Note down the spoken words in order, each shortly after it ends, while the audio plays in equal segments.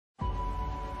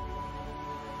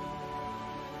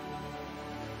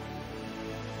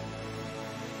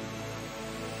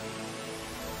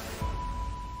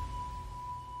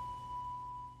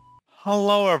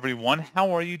Hello everyone, how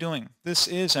are you doing? This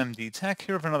is MD Tech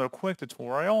here with another quick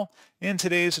tutorial. In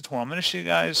today's tutorial, I'm going to show you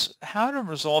guys how to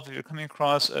resolve if you're coming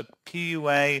across a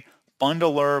PUA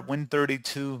bundler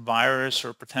Win32 virus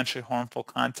or potentially harmful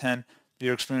content that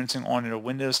you're experiencing on your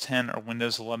Windows 10 or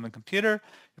Windows 11 computer.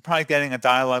 You're probably getting a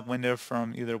dialog window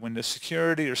from either Windows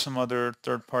Security or some other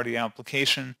third-party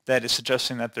application that is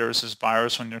suggesting that there is this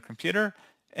virus on your computer.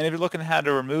 And if you're looking at how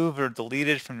to remove or delete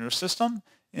it from your system,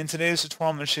 in today's tutorial,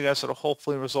 I'm going to show you guys how to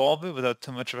hopefully resolve it without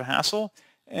too much of a hassle,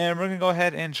 and we're going to go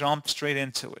ahead and jump straight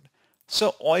into it. So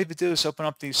all you have to do is open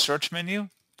up the search menu,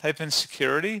 type in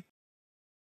security,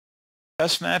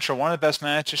 best match, or one of the best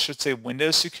matches should say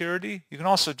Windows Security. You can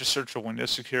also just search for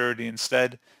Windows Security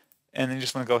instead, and then you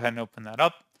just want to go ahead and open that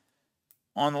up.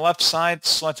 On the left side,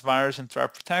 select Virus and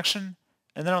Threat Protection,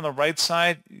 and then on the right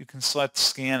side, you can select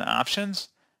Scan Options,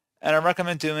 and I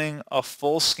recommend doing a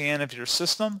full scan of your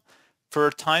system. For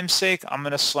time's sake, I'm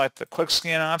going to select the quick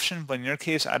scan option, but in your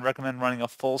case, I'd recommend running a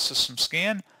full system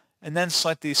scan, and then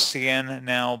select the Scan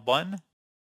Now button.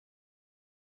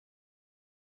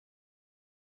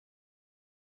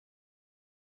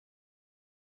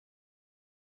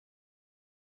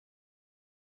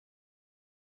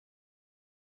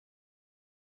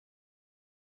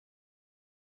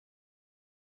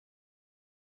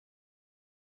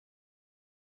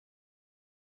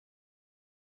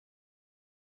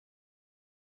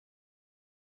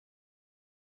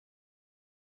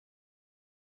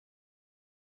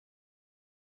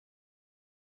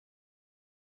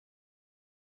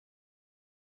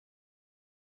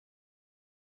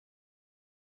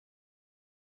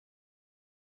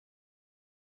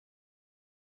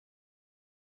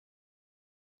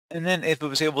 And then if it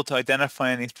was able to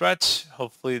identify any threats,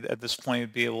 hopefully at this point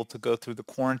you'd be able to go through the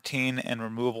quarantine and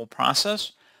removal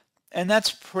process. And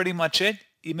that's pretty much it.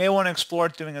 You may want to explore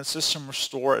doing a system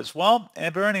restore as well. And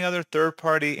if there are any other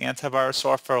third-party antivirus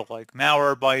software like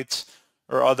Malwarebytes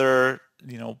or other,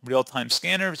 real-time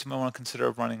scanners, you might want to consider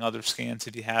running other scans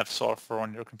if you have software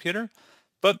on your computer.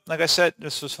 But like I said,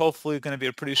 this was hopefully going to be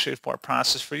a pretty straightforward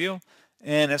process for you.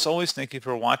 And as always, thank you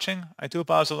for watching. I do hope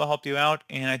I was able to help you out,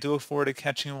 and I do look forward to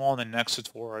catching you all in the next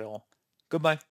tutorial. Goodbye.